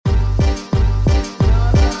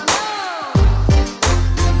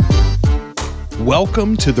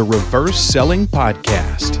Welcome to the Reverse Selling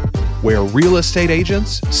Podcast, where real estate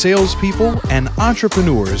agents, salespeople, and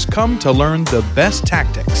entrepreneurs come to learn the best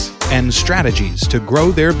tactics and strategies to grow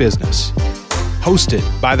their business. Hosted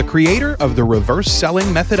by the creator of the Reverse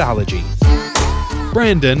Selling Methodology,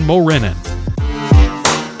 Brandon Mulrenin.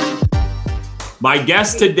 My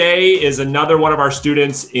guest today is another one of our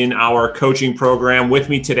students in our coaching program. With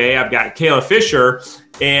me today, I've got Kayla Fisher,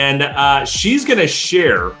 and she's going to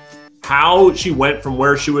share how she went from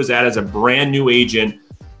where she was at as a brand new agent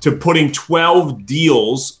to putting 12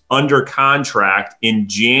 deals under contract in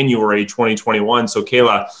January 2021. So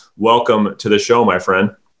Kayla, welcome to the show, my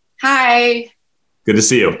friend. Hi. Good to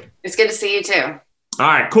see you. It's good to see you too. All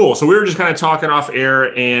right, cool. So we were just kind of talking off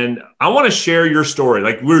air, and I want to share your story.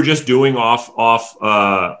 Like we were just doing off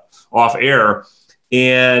air,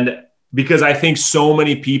 and because I think so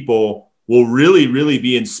many people will really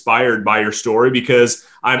be inspired by your story, because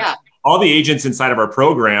all the agents inside of our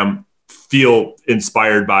program feel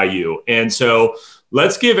inspired by you. And so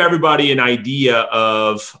let's give everybody an idea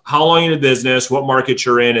of how long you're in business, what market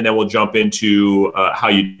you're in, and then we'll jump into how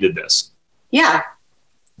you did this. Yeah.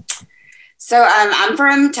 So I'm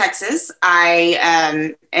from Texas. I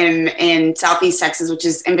am in Southeast Texas, which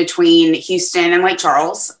is in between Houston and Lake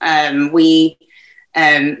Charles. We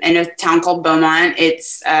in a town called Beaumont.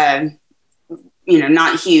 It's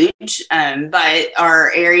not huge, but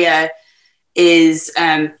our area is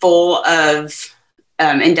full of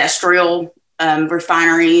industrial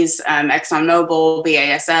refineries, ExxonMobil,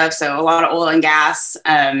 BASF, so a lot of oil and gas.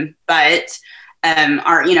 But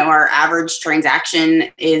our average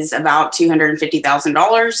transaction is about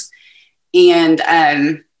 $250,000, and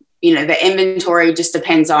the inventory just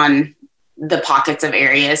depends on the pockets of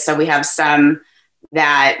areas. So we have some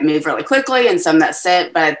that move really quickly and some that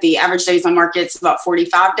sit, but the average days on market is about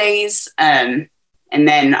 45 days. And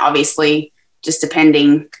then obviously just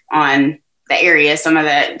depending on the area, some of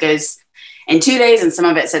that goes in 2 days and some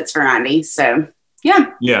of it sits for 90. So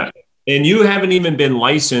yeah. Yeah. And you haven't even been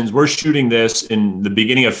licensed. We're shooting this in the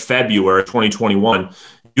beginning of February 2021.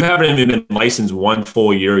 You haven't even been licensed 1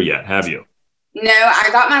 full year yet, have you? No, I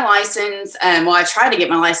got my license. I tried to get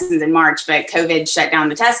my license in March, but COVID shut down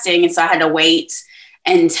the testing. And so I had to wait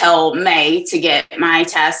until May to get my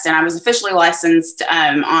test. And I was officially licensed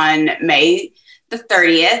on May the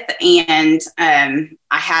 30th. And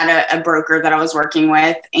I had a broker that I was working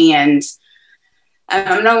with, and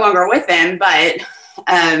I'm no longer with them, but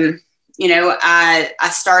I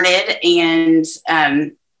started, and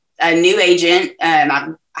a new agent.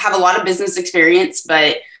 I have a lot of business experience,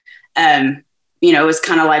 but it was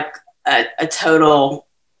kind of like a total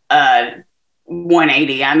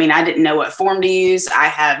 180. I mean, I didn't know what form to use. I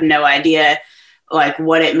have no idea like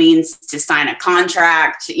what it means to sign a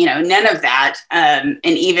contract, none of that. And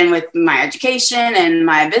even with my education and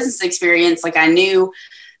my business experience, like I knew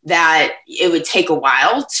that it would take a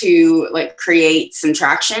while to like create some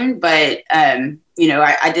traction. But,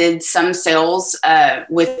 I did some sales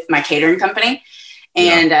with my catering company,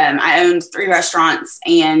 and I owned 3 restaurants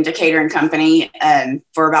and a catering company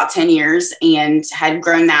for about 10 years and had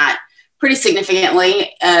grown that pretty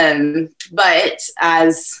significantly. But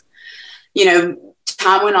as,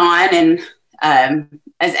 time went on, and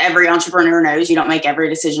as every entrepreneur knows, you don't make every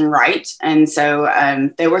decision right. And so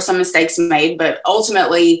there were some mistakes made, but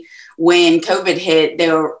ultimately when COVID hit,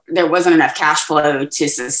 there wasn't enough cash flow to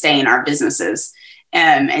sustain our businesses.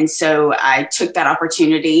 And so I took that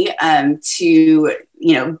opportunity to,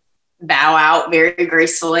 bow out very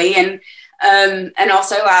gracefully. And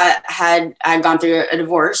also I'd gone through a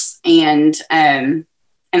divorce, and I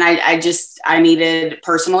needed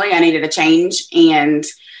a change, and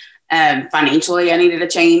financially I needed a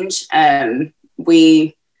change. I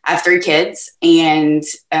have 3 kids, and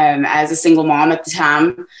as a single mom at the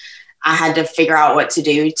time, I had to figure out what to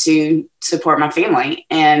do to support my family.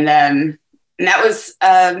 And that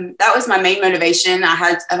was my main motivation. I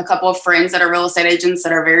have a couple of friends that are real estate agents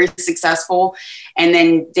that are very successful, and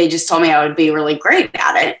then they just told me I would be really great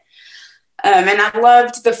at it. And I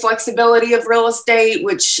loved the flexibility of real estate,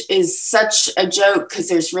 which is such a joke because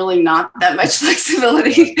there's really not that much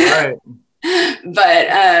flexibility. Right. But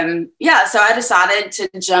so I decided to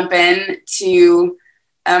jump into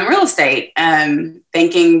real estate,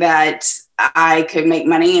 thinking that I could make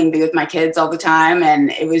money and be with my kids all the time, and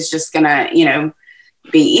it was just gonna,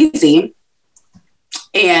 be easy.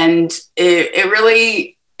 And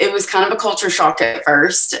it was kind of a culture shock at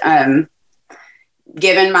first.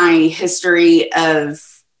 Given my history of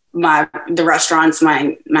the restaurants,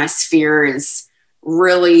 my sphere is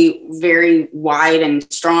really very wide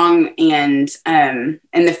and strong. And in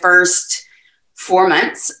the first 4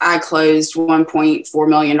 months, I closed $1.4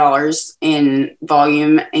 million in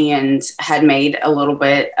volume and had made a little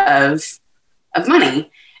bit of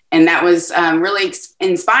money. And that was really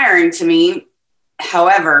inspiring to me.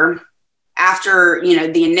 However, after,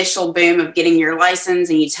 the initial boom of getting your license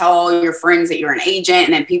and you tell all your friends that you're an agent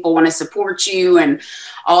and then people want to support you and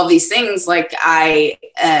all of these things, like I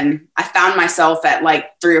found myself at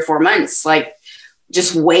like 3 or 4 months, like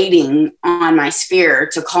just waiting on my sphere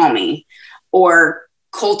to call me, or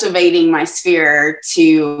cultivating my sphere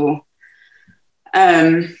to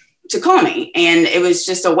call me. And it was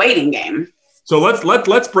just a waiting game. So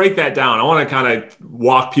let's break that down. I want to kind of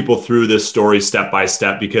walk people through this story step by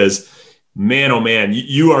step, because man, oh man,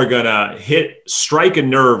 you are going to strike a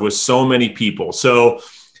nerve with so many people. So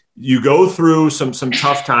you go through some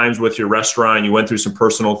tough times with your restaurant. You went through some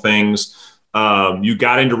personal things. You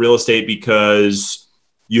got into real estate because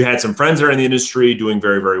you had some friends that are in the industry doing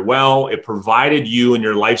very, very well. It provided you and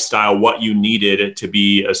your lifestyle what you needed to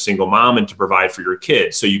be a single mom and to provide for your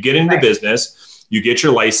kids. So you get into the business, you get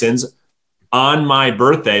your license on my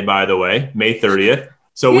birthday, by the way, May 30th.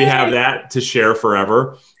 So we have that to share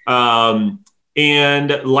forever. And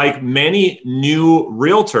like many new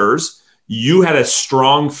realtors, you had a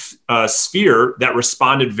strong sphere that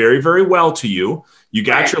responded very, very well to you. You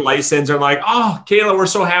got your license and like, oh, Kayla, we're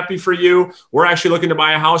so happy for you. We're actually looking to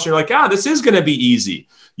buy a house. And you're like, this is going to be easy.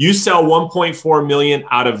 You sell 1.4 million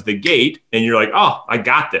out of the gate and you're like, oh, I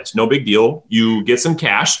got this. No big deal. You get some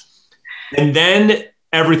cash. And then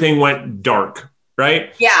everything went dark,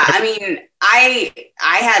 right? Yeah. I mean, I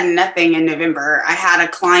had nothing in November. I had a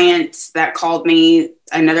client that called me,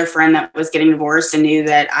 another friend that was getting divorced and knew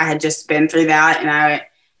that I had just been through that.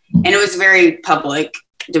 And it was very public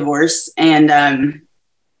divorce. And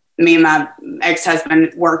me and my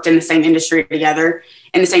ex-husband worked in the same industry together,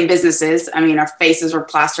 in the same businesses. I mean, our faces were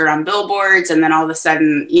plastered on billboards, and then all of a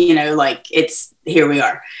sudden, here we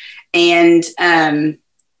are. And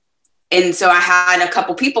so I had a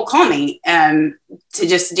couple people call me to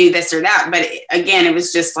just do this or that. But again, it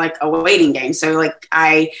was just like a waiting game. So like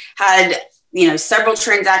I had, several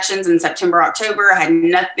transactions in September, October. I had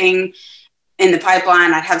nothing in the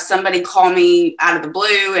pipeline. I'd have somebody call me out of the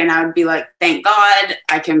blue and I would be like, thank God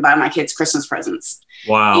I can buy my kids Christmas presents.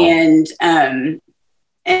 Wow. And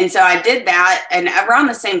so I did that. And around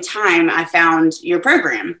the same time, I found your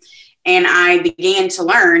program. And I began to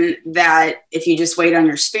learn that if you just wait on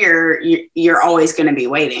your sphere, you're always going to be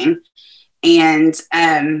waiting. And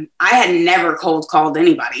I had never cold called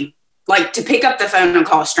anybody. Like, to pick up the phone and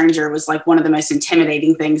call a stranger was like one of the most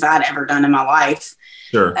intimidating things I'd ever done in my life.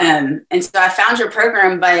 Sure. And so I found your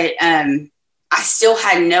program, but I still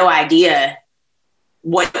had no idea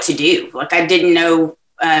what to do. Like, I didn't know,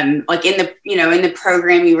 like in the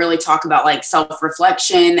program, you really talk about like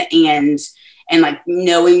self-reflection and like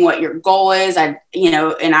knowing what your goal is. I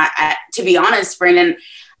to be honest, Brandon,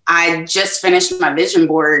 I just finished my vision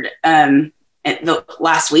board the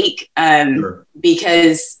last week Sure.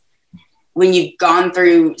 because when you've gone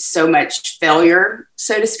through so much failure,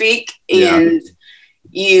 so to speak, and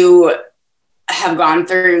you have gone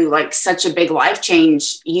through like such a big life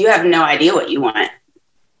change, you have no idea what you want.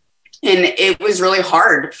 And it was really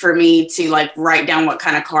hard for me to like write down what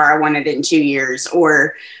kind of car I wanted in 2 years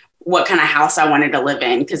or what kind of house I wanted to live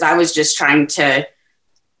in, because I was just trying to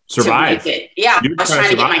survive. I was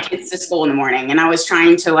trying to get my kids to school in the morning, and I was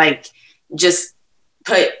trying to like just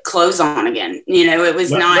put clothes on again. It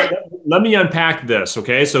was Let me unpack this.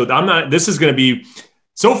 Okay. So this is going to be,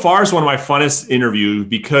 so far, it's one of my funnest interviews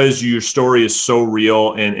because your story is so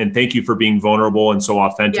real, and thank you for being vulnerable and so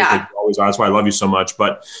authentic. Yeah. Like you always are. That's why I love you so much.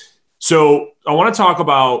 But so I want to talk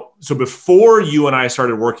about, so before you and I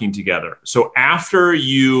started working together, so after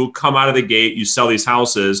you come out of the gate, you sell these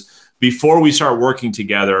houses, before we start working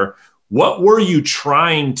together, what were you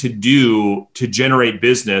trying to do to generate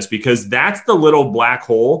business? Because that's the little black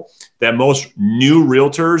hole that most new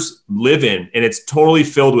realtors live in. And it's totally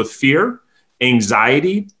filled with fear,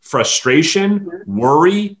 anxiety, frustration,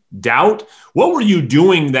 worry, doubt. What were you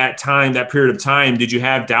doing that period of time? Did you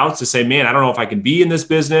have doubts to say, man, I don't know if I can be in this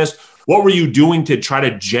business? What were you doing to try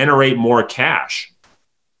to generate more cash?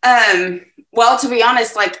 Well, to be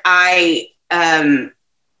honest, like I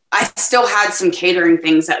still had some catering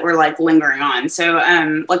things that were like lingering on. So,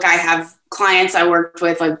 like I have clients I worked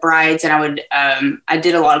with, like brides, and I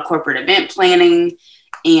did a lot of corporate event planning.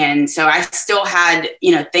 And so I still had,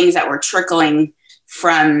 things that were trickling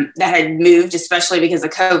from that had moved, especially because of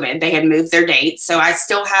COVID. They had moved their dates. So I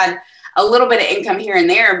still had a little bit of income here and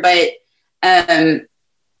there, but,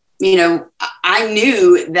 I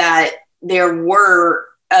knew that there were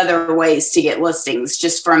other ways to get listings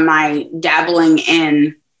just from my dabbling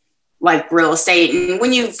in like real estate. And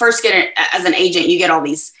when you first get it as an agent, you get all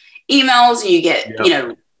these emails and you get, you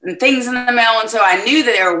know, things in the mail. And so I knew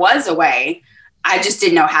that there was a way. I just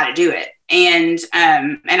didn't know how to do it. And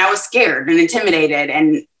I was scared and intimidated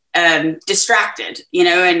and distracted, you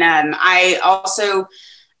know, and I also,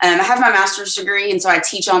 I have my master's degree. And so I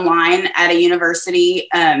teach online at a university.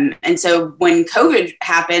 And so when COVID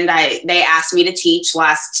happened, they asked me to teach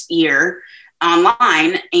last year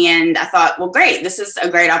online. And I thought, well, great, this is a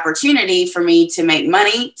great opportunity for me to make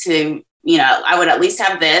money to, you know, I would at least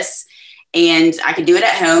have this and I could do it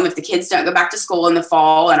at home if the kids don't go back to school in the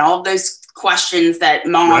fall and all of those questions that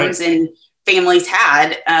moms and families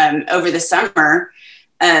had over the summer.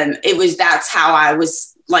 That's how I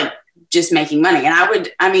was like just making money. And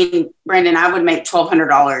Brandon, I would make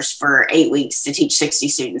 $1,200 for 8 weeks to teach 60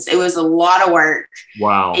 students. It was a lot of work.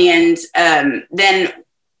 Wow. And then,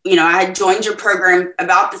 you know, I had joined your program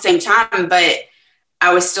about the same time, but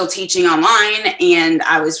I was still teaching online and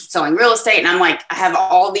I was selling real estate. And I'm like, I have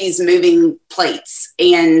all these moving plates.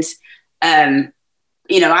 And,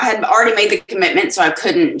 you know, I had already made the commitment, so I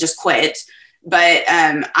couldn't just quit. But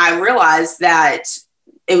I realized that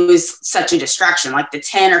it was such a distraction, like the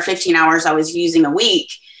 10 or 15 hours I was using a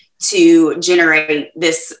week to generate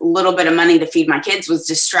this little bit of money to feed my kids was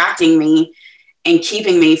distracting me and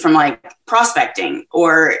keeping me from like prospecting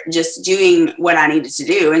or just doing what I needed to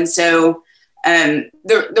do. And so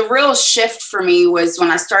the real shift for me was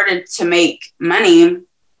when I started to make money.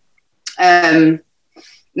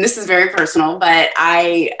 This is very personal, but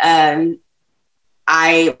I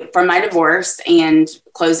from my divorce and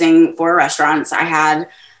closing 4 restaurants, I had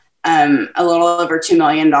a little over $2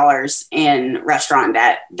 million in restaurant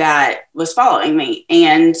debt that was following me.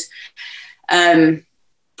 And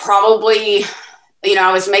probably, you know,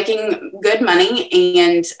 I was making good money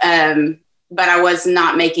and but I was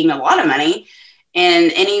not making a lot of money.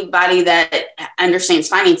 And anybody that understands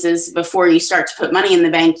finances, before you start to put money in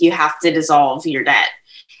the bank, you have to dissolve your debt.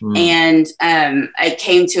 And it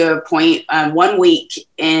came to a point 1 week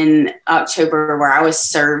in October where I was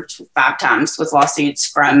served 5 times with lawsuits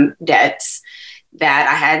from debts that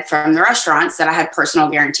I had from the restaurants that I had personal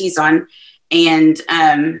guarantees on. And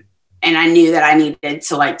I knew that I needed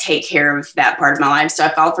to like take care of that part of my life. So I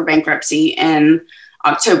filed for bankruptcy in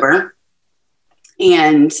October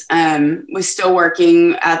and was still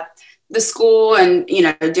working at the school and, you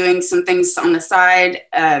know, doing some things on the side.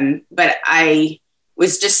 But I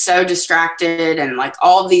was just so distracted and like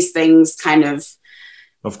all of these things kind of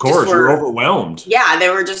course, you're overwhelmed. Yeah, they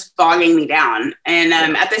were just bogging me down. And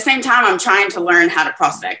at the same time, I'm trying to learn how to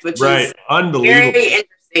prospect, which is unbelievable. Very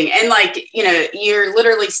interesting. And like, you know, you're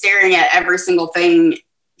literally staring at every single thing,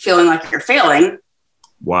 feeling like you're failing.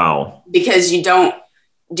 Wow. Because you don't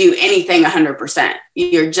do anything 100%.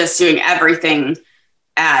 You're just doing everything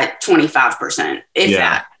at 25%, if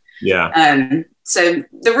that. Yeah. So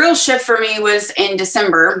the real shift for me was in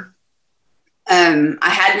December. I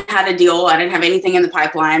hadn't had a deal. I didn't have anything in the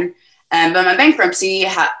pipeline, but my bankruptcy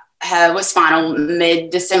was final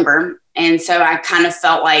mid-December. And so I kind of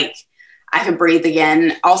felt like I could breathe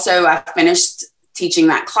again. Also, I finished teaching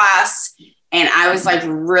that class and I was like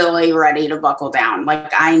really ready to buckle down.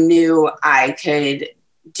 Like I knew I could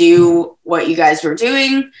do what you guys were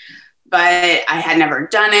doing, but I had never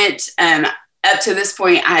done it. Up to this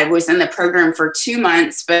point, I was in the program for 2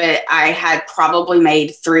 months, but I had probably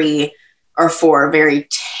made 3 or 4 very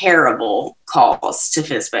terrible calls to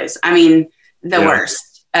FSBOs. I mean, the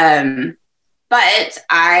worst. But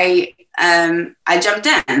I jumped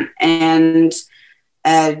in and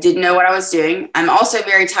didn't know what I was doing. I'm also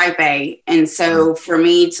very type A. And so for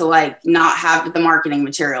me to like not have the marketing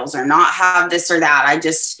materials or not have this or that, I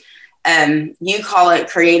just, you call it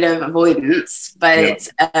creative avoidance, but,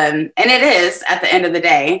 and it is at the end of the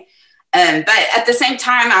day. But at the same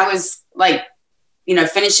time, I was like, you know,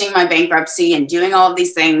 finishing my bankruptcy and doing all of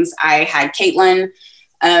these things. I had Caitlin,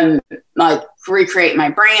 like recreate my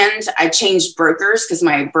brand. I changed brokers because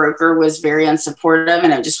my broker was very unsupportive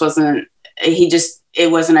and it just wasn't,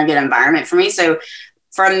 it wasn't a good environment for me. So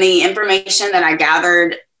from the information that I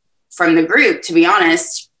gathered from the group, to be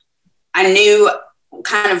honest, I knew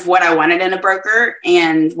kind of what I wanted in a broker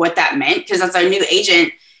and what that meant. Because as a new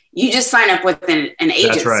agent, you just sign up with an agency.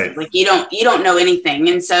 That's right. Like you don't know anything.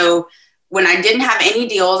 And so when I didn't have any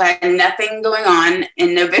deals, I had nothing going on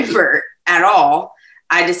in November at all,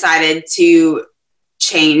 I decided to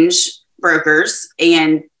change brokers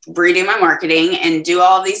and redo my marketing and do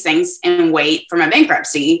all of these things and wait for my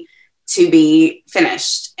bankruptcy to be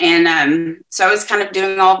finished. And so I was kind of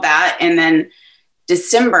doing all of that. And then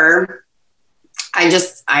December,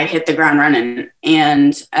 I hit the ground running.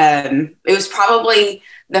 And it was probably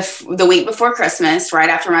the week before Christmas, right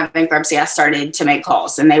after my bankruptcy, I started to make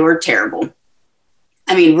calls, and they were terrible.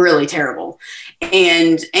 I mean, really terrible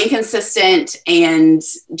and inconsistent and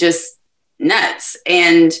just nuts.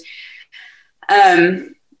 And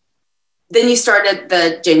then you started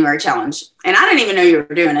the January challenge, and I didn't even know you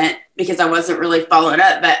were doing it because I wasn't really following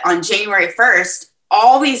up. But on January 1st,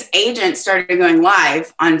 all these agents started going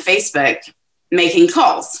live on Facebook making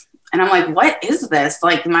calls. And I'm like, what is this?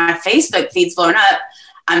 Like, my Facebook feed's blown up.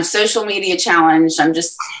 I'm social media challenged. I'm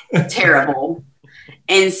just terrible.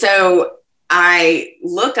 And so I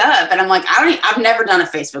look up and I'm like, I've never done a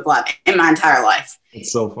Facebook Live in my entire life.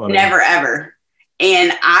 It's so funny. Never, ever.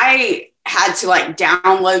 And I had to like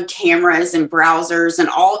download cameras and browsers and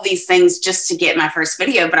all of these things just to get my first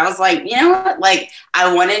video. But I was like, you know what? Like,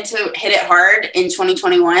 I wanted to hit it hard in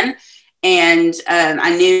 2021. And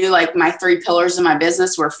I knew like my 3 pillars of my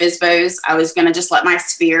business were FSBOs. I was going to just let my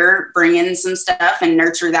sphere bring in some stuff and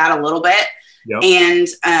nurture that a little bit. Yep. And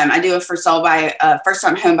I do a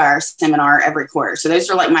first-time home buyer seminar every quarter. So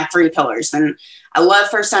those are like my 3 pillars. And I love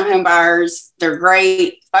first-time home buyers. They're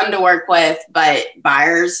great, fun to work with, but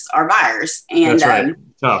buyers are buyers. And that's right.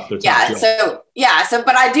 Tough. They're tough. So,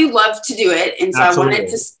 but I do love to do it. And so Absolutely. I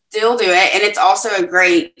wanted to still do it. And it's also a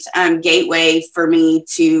great gateway for me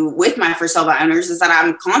with my for sale by owners, is that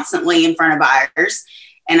I'm constantly in front of buyers.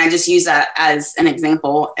 And I just use that as an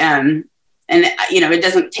example. And it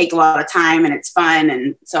doesn't take a lot of time, and it's fun.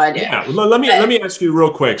 And so I do. Yeah. Let me ask you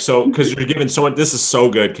real quick. So, cause you're giving so much, this is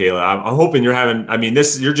so good, Kayla. I'm hoping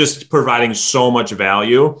you're just providing so much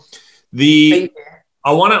value. I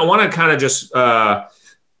want to kind of just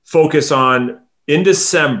focus on in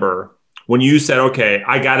December when you said, okay,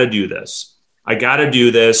 I got to do this.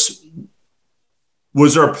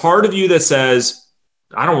 Was there a part of you that says,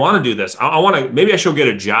 I don't want to do this. Maybe I should get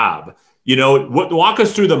a job. Walk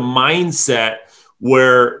us through the mindset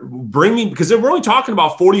because we're only talking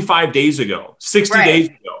about 45 days ago, 60 days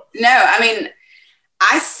ago. No, I mean,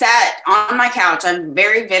 I sat on my couch. I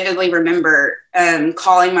very vividly remember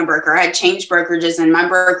calling my broker. I had changed brokerages, and my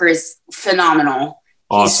broker is phenomenal.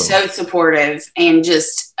 Awesome. He's so supportive and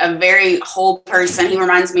just a very whole person. He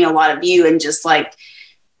reminds me a lot of you, and just like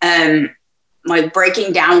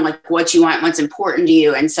breaking down like what you want, what's important to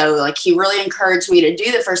you. And so like he really encouraged me to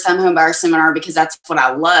do the first time home buyer seminar because that's what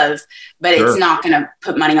I love, but It's not going to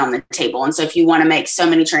put money on the table. And so if you want to make so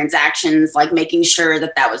many transactions, like making sure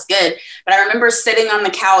that was good. But I remember sitting on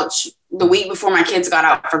the couch the week before my kids got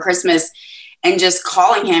out for Christmas and just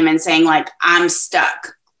calling him and saying like, I'm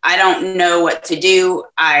stuck. I don't know what to do.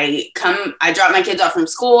 I drop my kids off from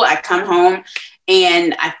school. I come home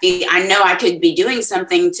and I know I could be doing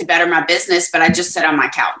something to better my business, but I just sit on my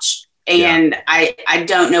couch and I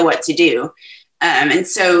don't know what to do. And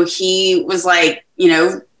so he was like,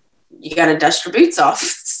 you got to dust your boots off.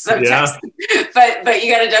 But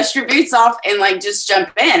you got to dust your boots off and like just jump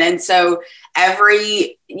in. And so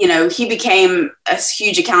he became a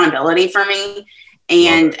huge accountability for me.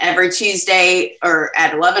 And every Tuesday or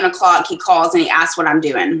at 11 o'clock, he calls and he asks what I'm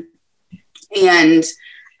doing. And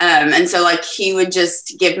so like, he would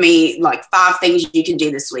just give me like 5 things you can do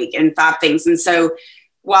this week and 5 things. And so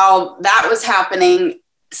while that was happening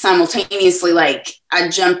simultaneously, like I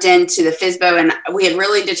jumped into the FSBO, and we had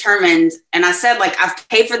really determined, and I said, like, I've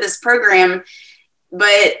paid for this program,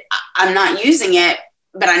 but I'm not using it,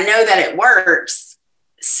 but I know that it works.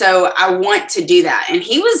 So I want to do that. And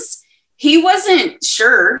he wasn't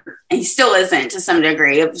sure, and he still isn't to some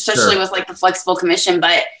degree, especially with like the flexible commission.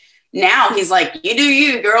 But now he's like, you do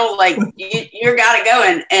you, girl, like you're got it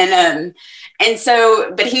going. And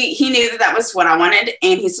so, but he knew that was what I wanted,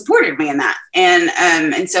 and he supported me in that.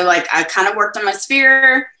 And so like, I kind of worked on my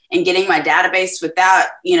sphere and getting my database with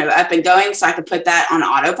that, up and going so I could put that on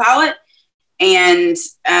autopilot. And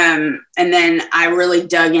then I really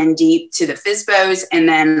dug in deep to the FSBOs, and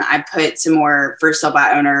then I put some more first time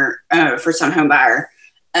home buyer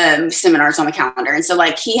seminars on the calendar. And so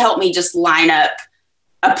like, he helped me just line up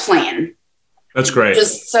a plan. That's great.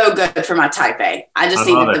 Just so good for my type A. I just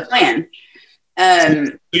needed the plan. So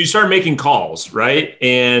you started making calls, right?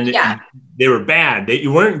 And they were bad.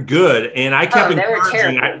 You weren't good. And I kept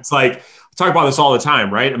encouraging. It's like, I talk about this all the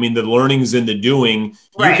time, right? I mean, the learning's in the doing.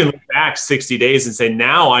 You can look back 60 days and say,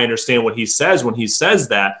 now I understand what he says when he says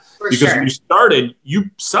that. When you started,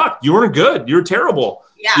 you sucked. You weren't good. You were terrible.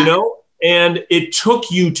 Yeah. And it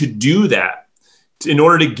took you to do that in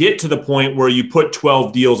order to get to the point where you put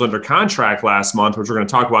 12 deals under contract last month, which we're going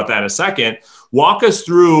to talk about that in a second. Walk us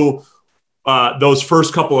through those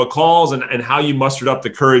first couple of calls and how you mustered up the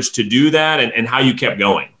courage to do that and how you kept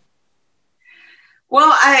going.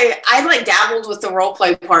 Well, I like dabbled with the role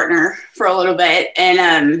play partner for a little bit.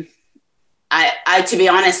 And I to be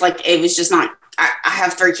honest, like it was just not, I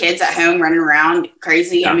have 3 kids at home running around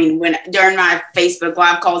crazy. Yeah. I mean, during my Facebook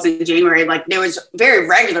live calls in January, like there was very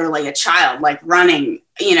regularly a child like running,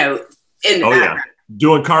 in the background. Yeah.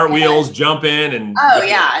 Doing cartwheels, jumping and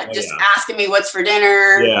asking me what's for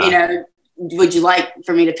dinner, would you like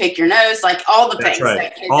for me to pick your nose? Like all the things.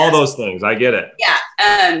 Right. All those things. I get it.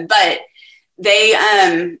 Yeah. But they,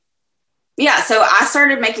 so I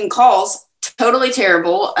started making calls, totally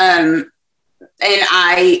terrible. And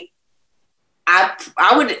I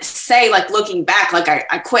would say, like, looking back, like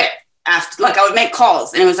I quit after, like I would make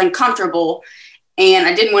calls and it was uncomfortable and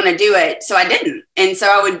I didn't want to do it. So I didn't. And so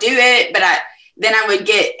I would do it, but then I would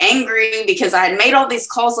get angry because I had made all these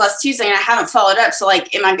calls last Tuesday and I haven't followed up. So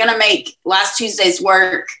like, am I going to make last Tuesday's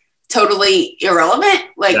work totally irrelevant?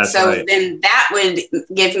 Like, that's so right. Then that would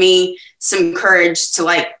give me some courage to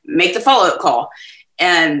like make the follow-up call.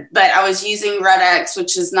 But I was using RedX,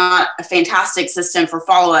 which is not a fantastic system for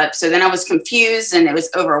follow-up. So then I was confused and it was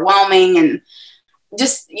overwhelming and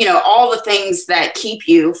just, all the things that keep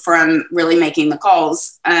you from really making the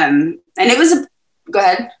calls. And it was go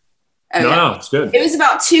ahead. No, it's good. It was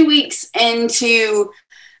about 2 weeks into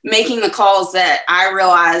making the calls that I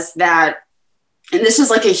realized that, and this was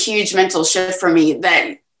like a huge mental shift for me,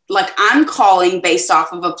 that like I'm calling based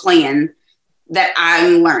off of a plan that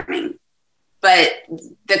I'm learning. But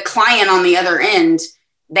the client on the other end,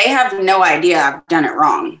 they have no idea I've done it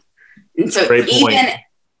wrong. And so even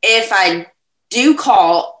if I do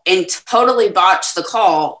call and totally botch the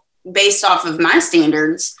call based off of my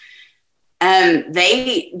standards,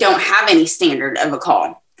 they don't have any standard of a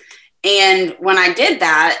call. And when I did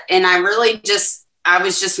that, and I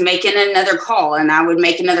was just making another call and I would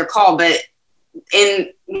make another call. But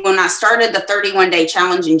when I started the 31-day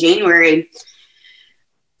challenge in January,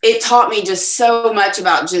 it taught me just so much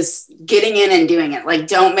about just getting in and doing it. Like,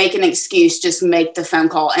 don't make an excuse, just make the phone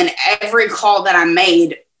call. And every call that I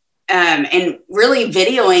made, and really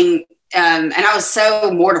videoing, and I was so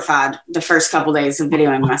mortified the first couple of days of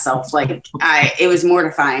videoing myself. Like it was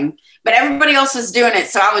mortifying, but everybody else was doing it.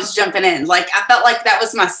 So I was jumping in. Like, I felt like that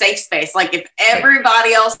was my safe space. Like if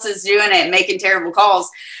everybody else is doing it, making terrible calls,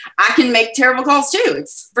 I can make terrible calls too.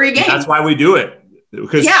 It's free game. That's why we do it.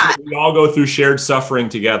 Because we all go through shared suffering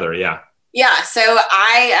together. Yeah. Yeah. So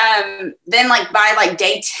I, then like by like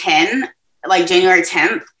day 10, like January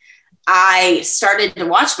 10th, I started to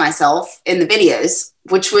watch myself in the videos,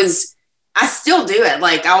 which was, I still do it.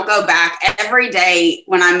 Like I'll go back every day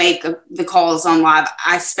when I make the calls on live.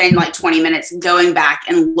 I spend like 20 minutes going back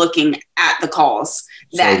and looking at the calls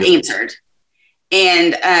that answered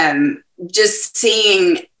and just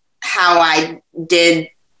seeing how I did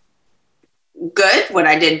good, what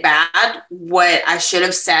I did bad, what I should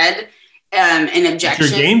have said, an objection.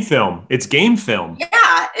 It's your game film. It's game film.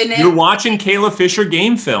 Yeah. And you're watching Kayla Fisher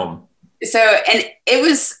game film. So, and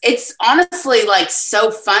it's honestly like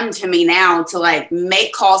so fun to me now to like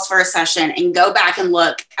make calls for a session and go back and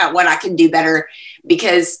look at what I can do better,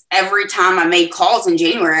 because every time I made calls in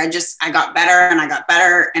January, I got better and I got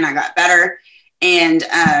better and I got better. And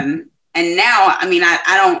now, I mean,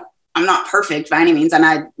 I'm not perfect by any means. And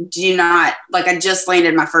I do not, like, I just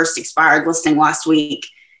landed my first expired listing last week,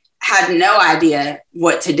 had no idea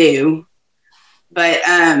what to do, but,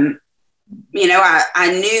 I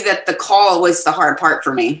knew that the call was the hard part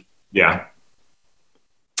for me. Yeah.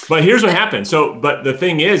 But here's what happened. So, but the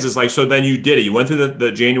thing is like, so then you did it. You went through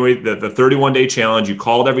the January, the 31-day challenge. You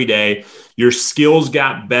called every day. Your skills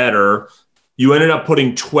got better. You ended up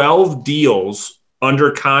putting 12 deals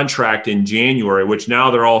under contract in January, which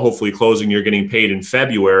now they're all hopefully closing. You're getting paid in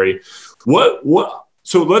February.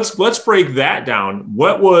 So let's break that down.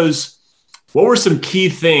 What were some key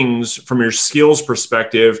things from your skills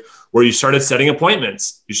perspective where you started setting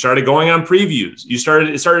appointments? You started going on previews.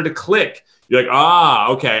 It started to click. You're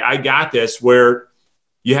like, okay, I got this, where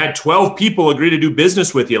you had 12 people agree to do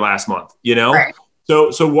business with you last month, Right.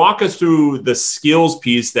 So walk us through the skills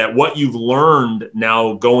piece, that what you've learned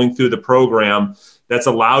now going through the program that's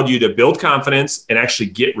allowed you to build confidence and actually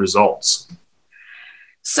get results.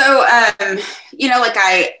 So, like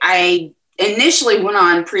I initially went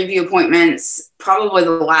on preview appointments probably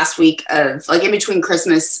the last week of, like, in between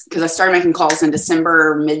Christmas, because I started making calls in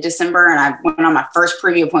mid-December, and I went on my first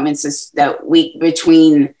preview appointments that week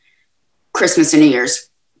between Christmas and New Year's.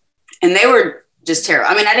 And they were just terrible.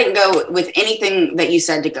 I mean, I didn't go with anything that you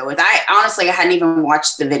said to go with. I hadn't even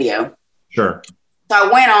watched the video. Sure. So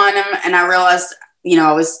I went on them and I realized,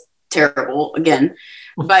 I was terrible again.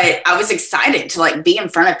 But I was excited to like be in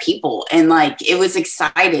front of people, and like it was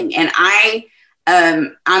exciting. And I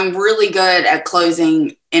I'm really good at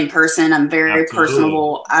closing in person. I'm very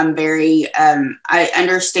personable. I'm very, I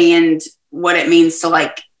understand what it means to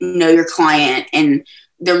like know your client and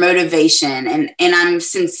their motivation. And I'm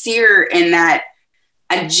sincere in that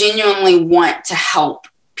I genuinely want to help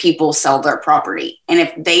people sell their property. And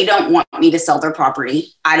if they don't want me to sell their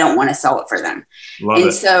property, I don't want to sell it for them.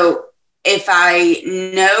 So if I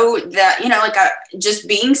know that, you know, like just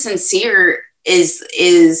being sincere is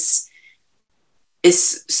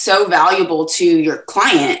so valuable to your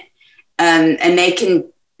client, and they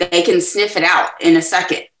can sniff it out in a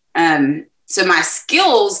second. So my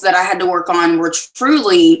skills that I had to work on were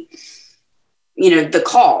truly, you know, the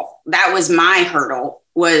call. That was my hurdle,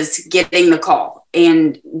 was getting the call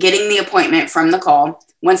and getting the appointment from the call.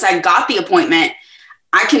 Once I got the appointment,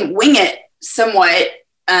 I can wing it somewhat,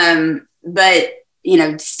 but you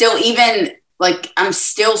know, still, even like I'm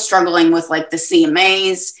still struggling with like the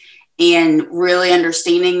CMAs and really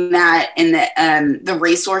understanding that, and the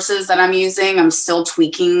resources that I'm using, I'm still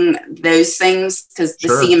tweaking those things, because the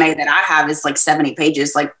CMA that I have is like 70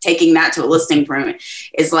 pages. Like taking that to a listing appointment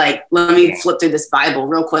is like, let me flip through this Bible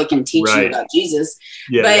real quick and teach you about Jesus.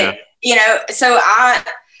 You know, so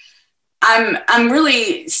I'm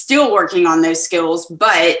really still working on those skills,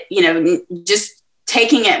 but you know, just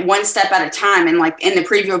taking it one step at a time. And like in the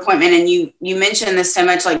preview appointment, and you mentioned this so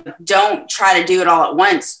much, like don't try to do it all at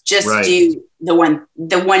once. Just do the one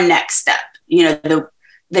next step, you know,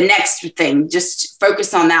 the next thing, just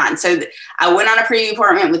focus on that. And so I went on a preview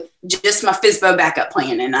appointment with just my FSBO backup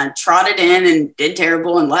plan, and I trotted in and did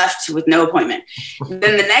terrible and left with no appointment.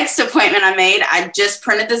 Then the next appointment I made, I just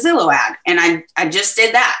printed the Zillow ad, and I just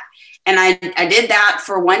did that. And I did that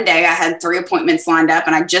for one day. I had 3 appointments lined up,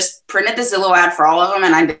 and I just printed the Zillow ad for all of them.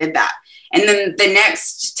 And I did that. And then the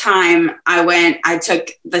next time I went, I took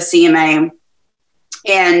the CMA,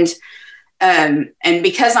 and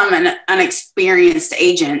because I'm an unexperienced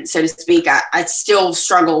agent, so to speak, I still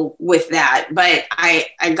struggle with that, but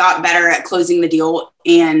I got better at closing the deal.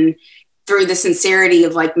 And through the sincerity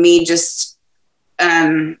of like me just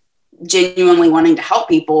genuinely wanting to help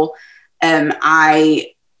people, I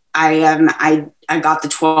got the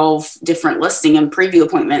 12 different listing and preview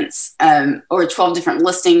appointments, or 12 different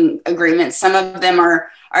listing agreements. Some of them are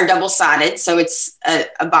double-sided. So it's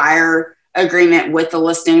a buyer agreement with the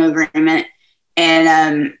listing agreement.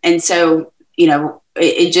 And so, you know,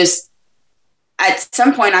 it just, at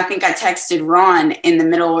some point, I think I texted Ron in the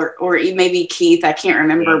middle, or maybe Keith, I can't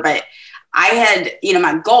remember, but I had, you know,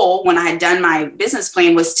 my goal when I had done my business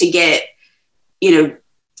plan was to get, you know,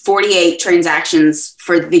 48 transactions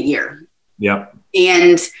for the year. Yep.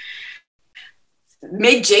 And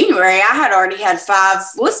mid-January, I had already had 5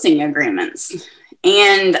 listing agreements.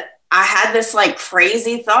 And I had this like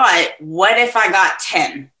crazy thought, what if I got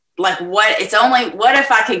 10? Like what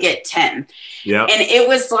if I could get 10? Yeah. And it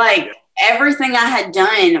was like everything I had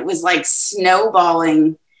done was like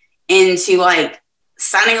snowballing into like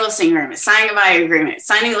signing a listing agreement, signing a buyer agreement,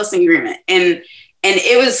 signing a listing agreement. And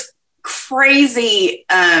it was crazy,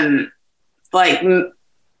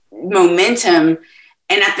 momentum.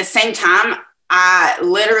 And at the same time, I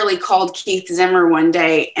literally called Keith Zimmer one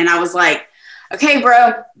day, and I was like, okay,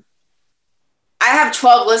 bro, I have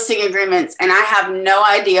 12 listing agreements and I have no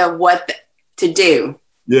idea what to do.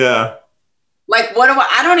 Yeah. Like, what do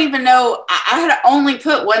I don't even know. I had only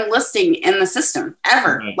put 1 listing in the system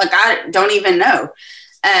ever. Right. Like, I don't even know.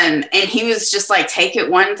 And he was just like, take it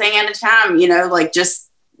one thing at a time, you know, like just,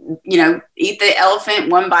 you know, eat the elephant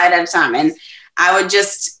one bite at a time. And I would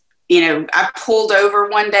just, you know, I pulled over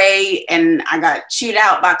one day and I got chewed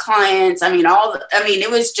out by clients. I mean, it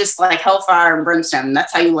was just like hellfire and brimstone.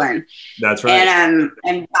 That's how you learn. That's right. And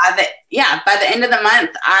by the end of the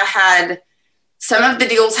month, I had some of the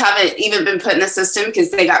deals haven't even been put in the system because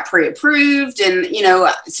they got pre-approved, and, you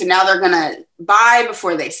know, so now they're going to buy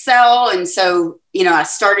before they sell. And so, you know, I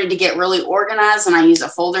started to get really organized, and I use a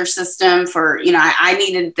folder system for, you know, I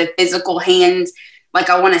needed the physical hand. Like,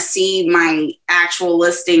 I want to see my actual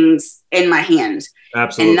listings in my hand.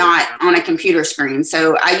 Absolutely. And not on a computer screen.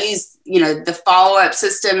 So I use, you know, the follow-up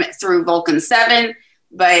system through Vulcan 7,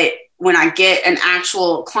 but when I get an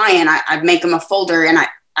actual client, I make them a folder, and I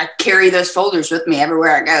carry those folders with me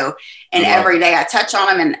everywhere I go. And every day I touch on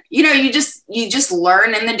them, and, you know, you just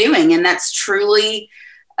learn in the doing. And that's truly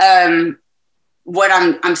what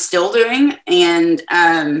I'm still doing. And,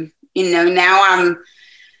 you know, now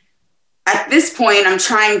at this point, I'm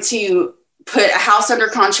trying to put a house under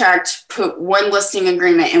contract, put 1 listing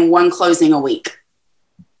agreement and 1 closing a week.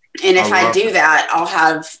 And if I do that, I'll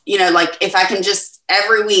have, you know, like if I can just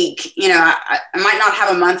every week, I might not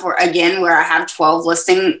have a month where I have 12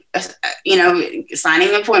 listing,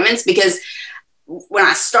 signing appointments, because when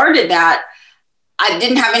I started that, I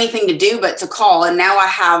didn't have anything to do but to call. And now I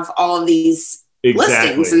have all of these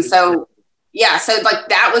listings. And so, so like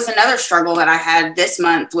that was another struggle that I had this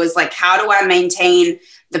month, was like, how do I maintain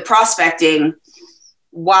the prospecting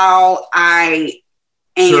while I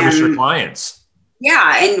service your clients?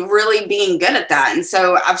 Yeah, and really being good at that. And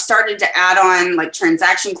so I've started to add on like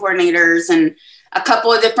transaction coordinators and a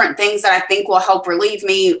couple of different things that I think will help relieve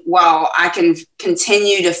me while I can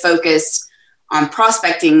continue to focus on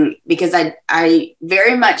prospecting, because I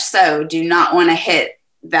very much so do not want to hit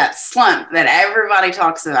that slump that everybody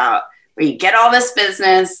talks about, where you get all this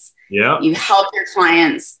business, you help your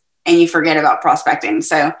clients, and you forget about prospecting.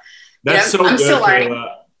 So that's I'm still learning.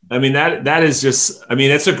 I mean, that is just, I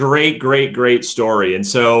mean, it's a great story. And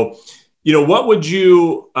so, what would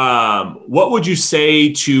you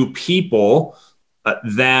say to people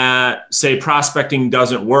that say prospecting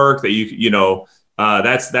doesn't work,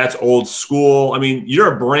 that that's old school? I mean,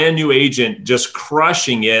 you're a brand new agent just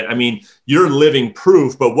crushing it. I mean, you're living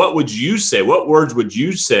proof, but what would you say? What words would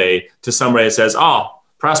you say to somebody that says, oh,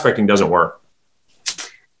 prospecting doesn't work?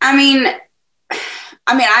 I mean,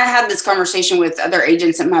 I had this conversation with other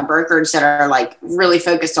agents at my brokerage that are like really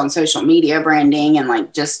focused on social media branding and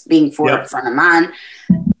like just being forefront of mind.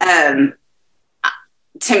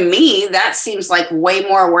 To me, that seems like way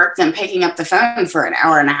more work than picking up the phone for an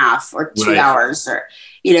hour and a half or 2 hours, or,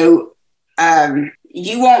 you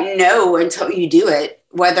won't know until you do it,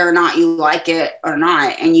 whether or not you like it or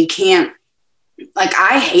not. And you can't, like,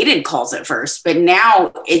 I hated calls at first, but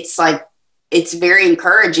now it's like, it's very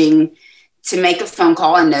encouraging to make a phone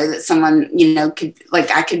call and know that someone,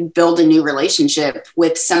 I could build a new relationship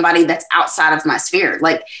with somebody that's outside of my sphere.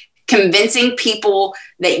 Like, convincing people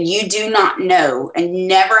that you do not know and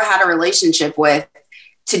never had a relationship with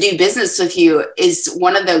to do business with you is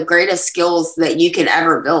one of the greatest skills that you could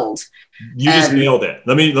ever build. You just nailed it.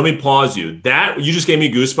 Let me pause you. That you just gave me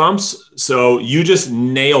goosebumps. So you just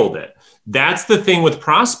nailed it. That's the thing with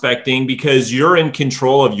prospecting, because you're in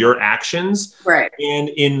control of your actions. Right. And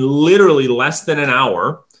in literally less than an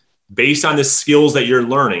hour, based on the skills that you're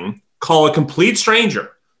learning, call a complete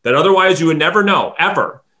stranger that otherwise you would never know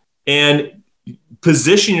ever, and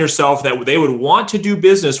position yourself that they would want to do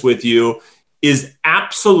business with you, is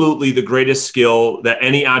absolutely the greatest skill that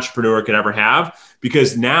any entrepreneur could ever have,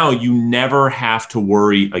 because now you never have to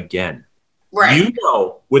worry again. Right. You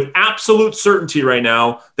know with absolute certainty right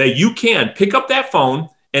now that you can pick up that phone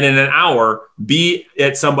and in an hour be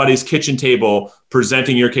at somebody's kitchen table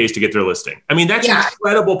presenting your case to get their listing. I mean, that's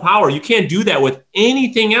incredible power. You can't do that with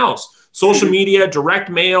anything else. Social media, direct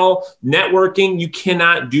mail, networking, you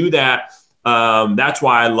cannot do that. That's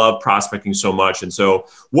why I love prospecting so much. And so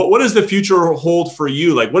what does the future hold for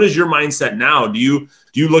you? Like, what is your mindset now? Do you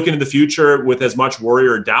look into the future with as much worry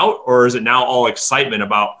or doubt, or is it now all excitement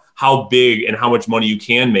about how big and how much money you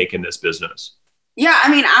can make in this business? Yeah.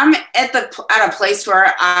 I mean, I'm at a place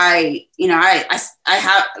where I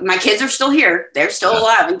have, my kids are still here. They're still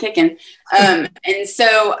alive and kicking. And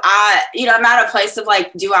so I'm at a place of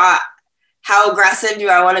like, how aggressive do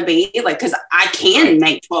I want to be? Like, cause I can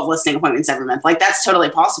make 12 listing appointments every month. Like, that's totally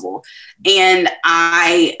possible. And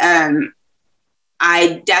I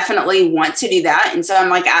definitely want to do that. And so I'm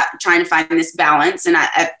like trying to find this balance. And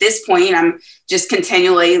at this point, I'm just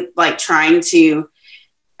continually like trying to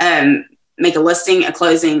make a listing, a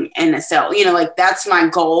closing, and a sale. Like, that's my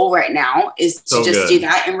goal right now, is to just do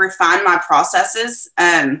that and refine my processes.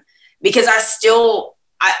 Because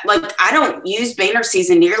I don't use banner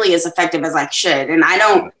season nearly as effective as I should. And I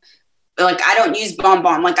don't use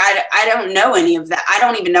BombBomb. Like, I don't know any of that. I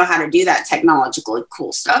don't even know how to do that technologically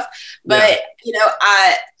cool stuff, but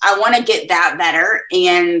I want to get that better,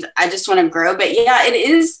 and I just want to grow. But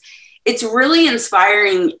it's really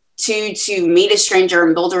inspiring to meet a stranger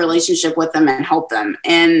and build a relationship with them and help them.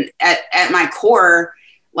 And at my core,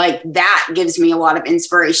 like, that gives me a lot of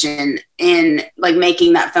inspiration in like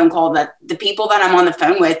making that phone call, that the people that I'm on the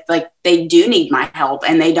phone with, like, they do need my help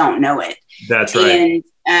and they don't know it. That's right.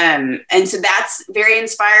 And so that's very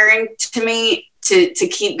inspiring to me to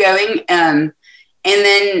keep going. And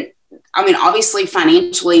then, I mean, obviously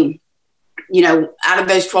financially, out of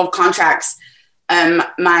those 12 contracts,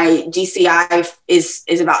 my GCI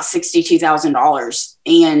is about $62,000.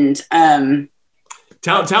 And,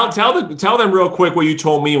 tell them real quick what you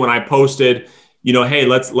told me when I posted, hey,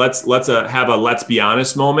 let's have a let's be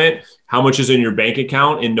honest moment. How much is in your bank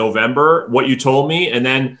account in November? What you told me, and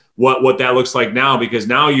then what that looks like now, because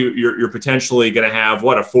now you're potentially going to have a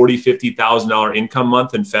 $40,000-$50,000 income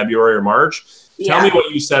month in February or March. Tell me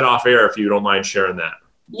what you said off air, if you don't mind sharing that.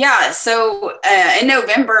 Yeah. So in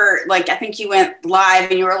November, like, I think you went live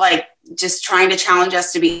and you were like just trying to challenge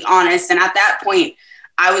us to be honest. And at that point,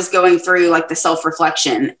 I was going through like the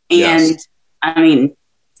self-reflection, and Yes. I mean,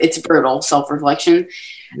 it's brutal self-reflection,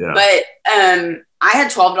 but I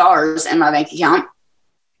had $12 in my bank account,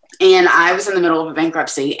 and I was in the middle of a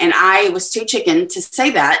bankruptcy, and I was too chicken to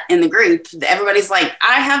say that in the group. Everybody's like,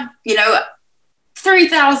 I have,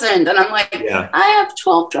 3,000. And I'm like, I have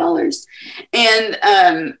 $12. And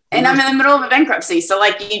I'm in the middle of a bankruptcy. So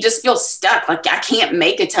like, you just feel stuck. Like, I can't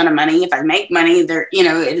make a ton of money. If I make money,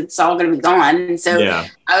 it's all going to be gone. And so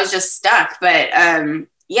I was just stuck. But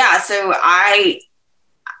so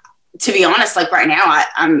to be honest, like right now,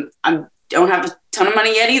 I don't have a ton of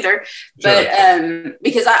money yet either, but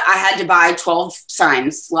because I had to buy 12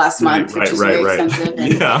 signs last month, which is very expensive.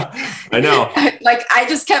 And I know. Like, I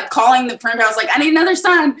just kept calling the printer. I was like, I need another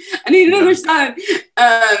sign. I need another sign.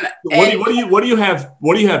 What do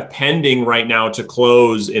you have pending right now to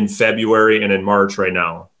close in February and in March right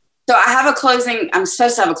now? So I have a closing. I'm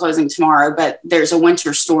supposed to have a closing tomorrow, but there's a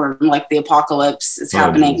winter storm, like the apocalypse is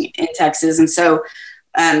happening in Texas. And so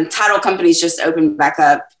title companies just opened back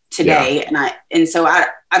up today. So I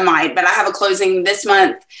might, but I have a closing this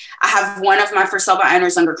month. I have one of my for sale by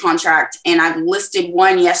owners under contract, and I've listed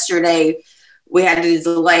one yesterday. We had to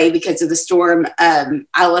delay because of the storm.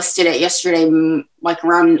 I listed it yesterday, like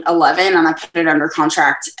around 11, and I put it under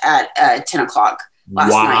contract at 10 o'clock last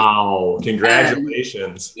night. Wow.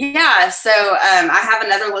 Congratulations. So I have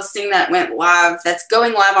another listing that went live. That's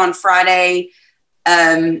going live on Friday.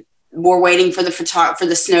 We're waiting for the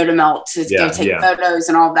snow to melt to go take photos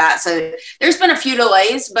and all that. So there's been a few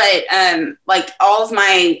delays, but like all of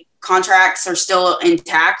my contracts are still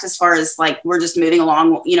intact as far as like, we're just moving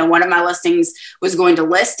along. One of my listings was going to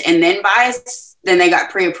list and then buy, then they got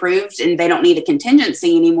pre-approved and they don't need a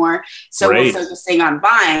contingency anymore. So we're focusing on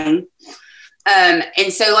buying.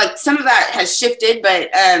 And so like some of that has shifted, but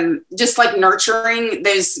just like nurturing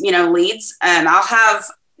those, leads, I'll have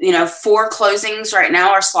 4 closings right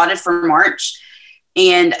now are slotted for March,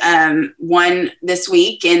 and one this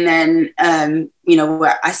week. And then,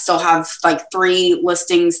 I still have like 3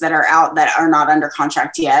 listings that are out that are not under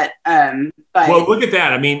contract yet. But look at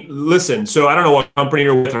that. I mean, listen, so I don't know what company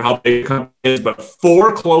you're with or how big the company is, but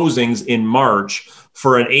 4 closings in March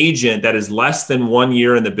for an agent that is less than 1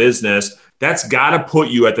 year in the business, that's got to put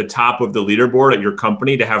you at the top of the leaderboard at your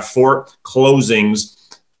company to have 4 closings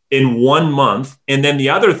in 1 month. And then the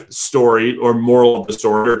other story or moral of the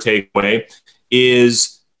story or takeaway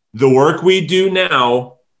is the work we do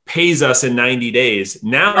now pays us in 90 days.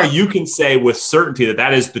 Now you can say with certainty that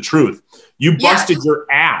that is the truth. You busted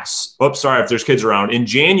your ass. Oops, sorry if there's kids around, in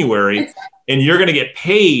January, and you're going to get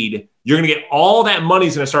paid. You're going to get all that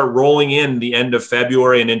money's going to start rolling in the end of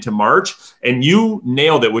February and into March. And you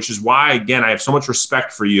nailed it, which is why, again, I have so much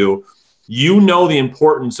respect for you. You know the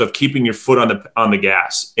importance of keeping your foot on the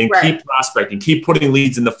gas and keep prospecting, keep putting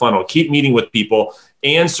leads in the funnel, keep meeting with people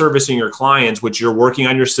and servicing your clients, which you're working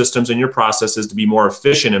on your systems and your processes to be more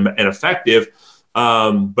efficient and effective.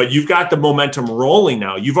 But you've got the momentum rolling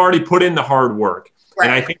now. You've already put in the hard work. And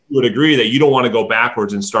I think you would agree that you don't want to go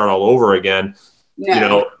backwards and start all over again.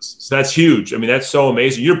 No. So that's huge. I mean, that's so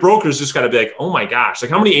amazing. Your broker's just got to be like, oh my gosh,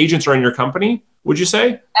 like how many agents are in your company, would you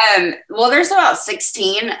say? There's about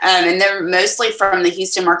 16, and they're mostly from the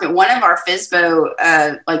Houston market. One of our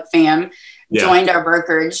FSBO, fam joined our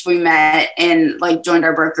brokerage. We met and joined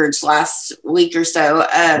our brokerage last week or so.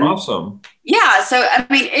 Awesome. Yeah. So, I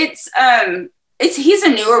mean, he's a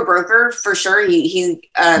newer broker for sure. He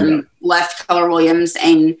left Keller Williams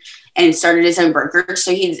and started his own brokerage.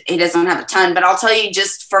 So he doesn't have a ton, but I'll tell you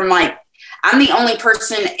just from I'm the only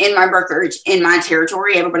person in my brokerage in my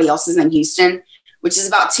territory. Everybody else is in Houston, which is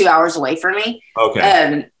about 2 hours away from me.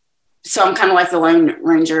 Okay. So I'm kind of like the Lone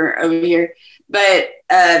Ranger over here, but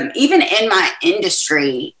even in my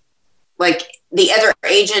industry, like the other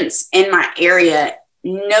agents in my area,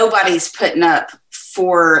 nobody's putting up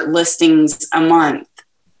 4 listings a month.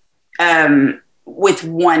 With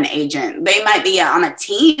one agent. They might be on a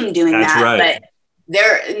team doing but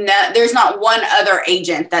there's not one other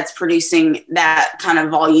agent that's producing that kind of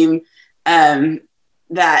volume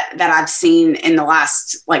that I've seen in the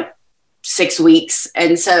last 6 weeks.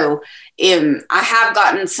 And so I have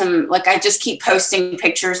gotten some, I just keep posting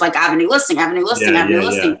pictures, I have a new listing. And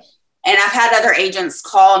I've had other agents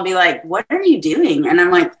call and be like, what are you doing? And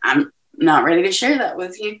I'm like, I'm not ready to share that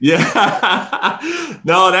with you. Yeah.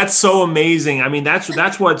 No, that's so amazing. I mean, that's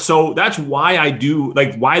why I do,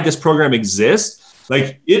 why this program exists.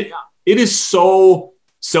 It is so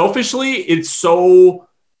selfishly, it's so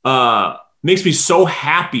makes me so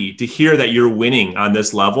happy to hear that you're winning on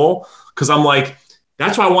this level. Cause I'm like,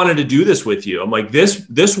 that's why I wanted to do this with you. I'm like,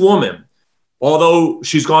 this woman, although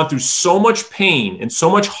she's gone through so much pain and so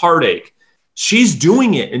much heartache, she's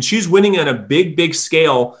doing it and she's winning on a big, big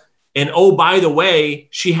scale. And oh, by the way,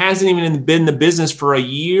 she hasn't even been in the business for a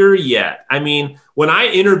year yet. I mean, when I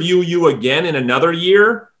interview you again in another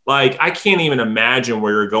year, like I can't even imagine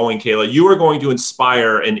where you're going, Kayla. You are going to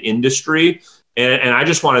inspire an industry. And I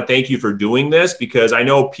just want to thank you for doing this, because I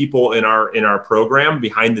know people in our program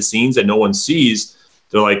behind the scenes that no one sees,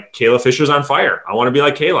 they're like, Kayla Fisher's on fire. I want to be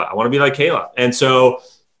like Kayla. I want to be like Kayla. And so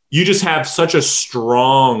you just have such a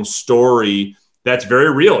strong story that's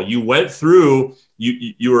very real. You went through,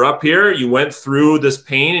 you were up here, you went through this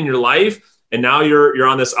pain in your life, and now you're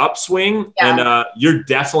on this upswing. Yeah. And you're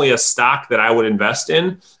definitely a stock that I would invest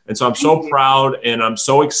in. And so I'm so proud and I'm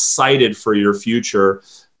so excited for your future.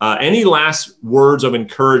 Any last words of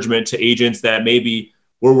encouragement to agents that maybe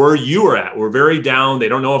were where you were at? We're very down. They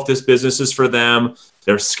don't know if this business is for them.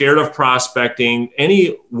 They're scared of prospecting.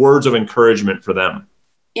 Any words of encouragement for them?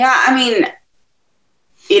 Yeah, I mean,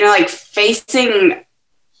 like facing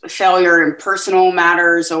failure in personal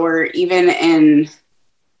matters or even in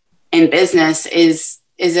business is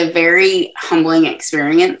a very humbling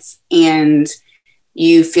experience. And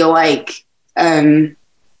you feel like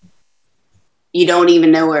you don't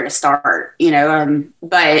even know where to start,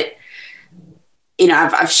 but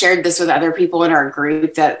I've shared this with other people in our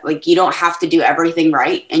group that like, you don't have to do everything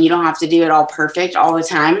right and you don't have to do it all perfect all the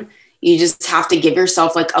time. You just have to give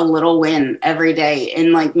yourself like a little win every day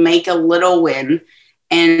and like make a little win.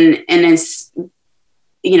 And it's,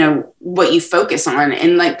 what you focus on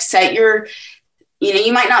and like set your,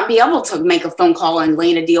 you might not be able to make a phone call and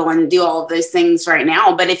land a deal and do all of those things right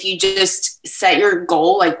now. But if you just set your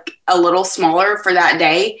goal like a little smaller for that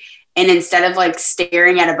day, and instead of like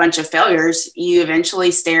staring at a bunch of failures, you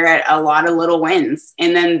eventually stare at a lot of little wins.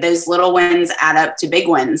 And then those little wins add up to big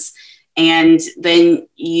wins. And then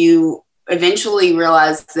you eventually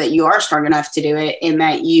realize that you are strong enough to do it and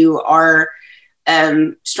that you are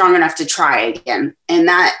strong enough to try again. And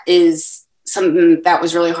that is something that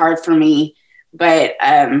was really hard for me. But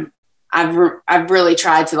I've really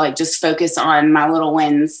tried to like just focus on my little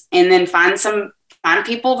wins and then find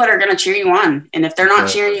people that are going to cheer you on. And if they're not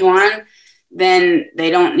cheering you on, then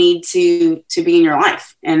they don't need to be in your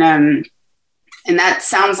life. And that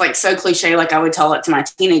sounds like so cliche, like I would tell it to my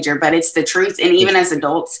teenager, but it's the truth. And even as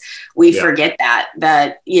adults, we forget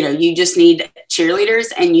that, you just need cheerleaders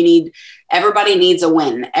and everybody needs a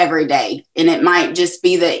win every day. And it might just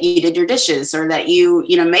be that you did your dishes or that you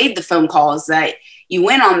made the phone calls, that you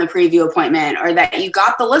went on the preview appointment or that you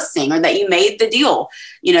got the listing or that you made the deal,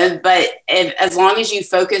 but as long as you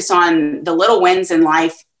focus on the little wins in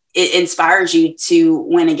life, it inspires you to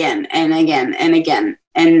win again and again and again.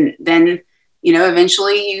 And then,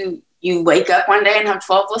 eventually you wake up one day and have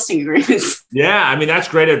 12 listing agreements. Yeah. I mean, that's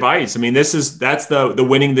great advice. I mean, that's the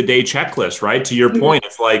winning the day checklist, right? To your point,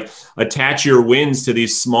 it's like attach your wins to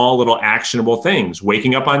these small little actionable things,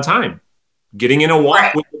 waking up on time, getting in a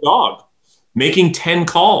walk with the dog, making 10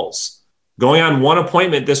 calls, going on one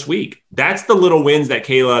appointment this week. That's the little wins that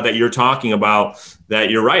Kayla, that you're talking about, that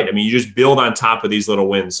you're right. I mean, you just build on top of these little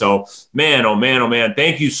wins. So man, oh man,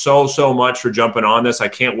 thank you so much for jumping on this. I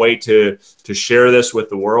can't wait to share this with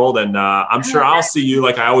the world. And I'm sure I'll see you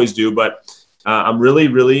like I always do, but I'm really,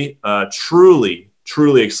 really, truly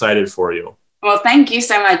excited for you. Well, thank you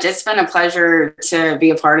so much. It's been a pleasure to be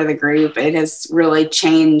a part of the group. It has really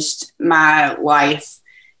changed my life.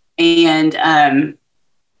 And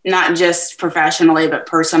not just professionally, but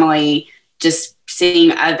personally, just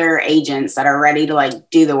seeing other agents that are ready to like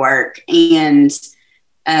do the work and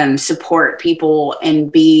support people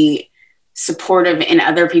and be supportive in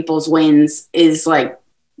other people's wins is like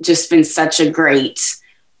just been such a great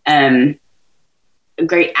atmosphere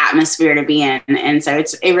to be in. And so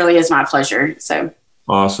it really is my pleasure. So.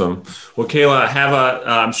 Awesome. Well, Kayla,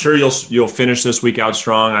 I'm sure you'll finish this week out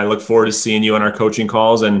strong. I look forward to seeing you on our coaching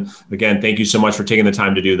calls. And again, thank you so much for taking the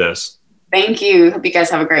time to do this. Thank you. Hope you guys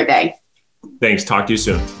have a great day. Thanks. Talk to you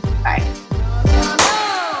soon. Bye.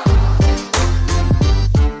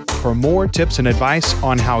 For more tips and advice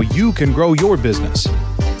on how you can grow your business,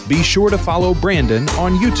 be sure to follow Brandon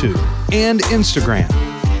on YouTube and Instagram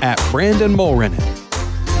at Brandon Mulrennen.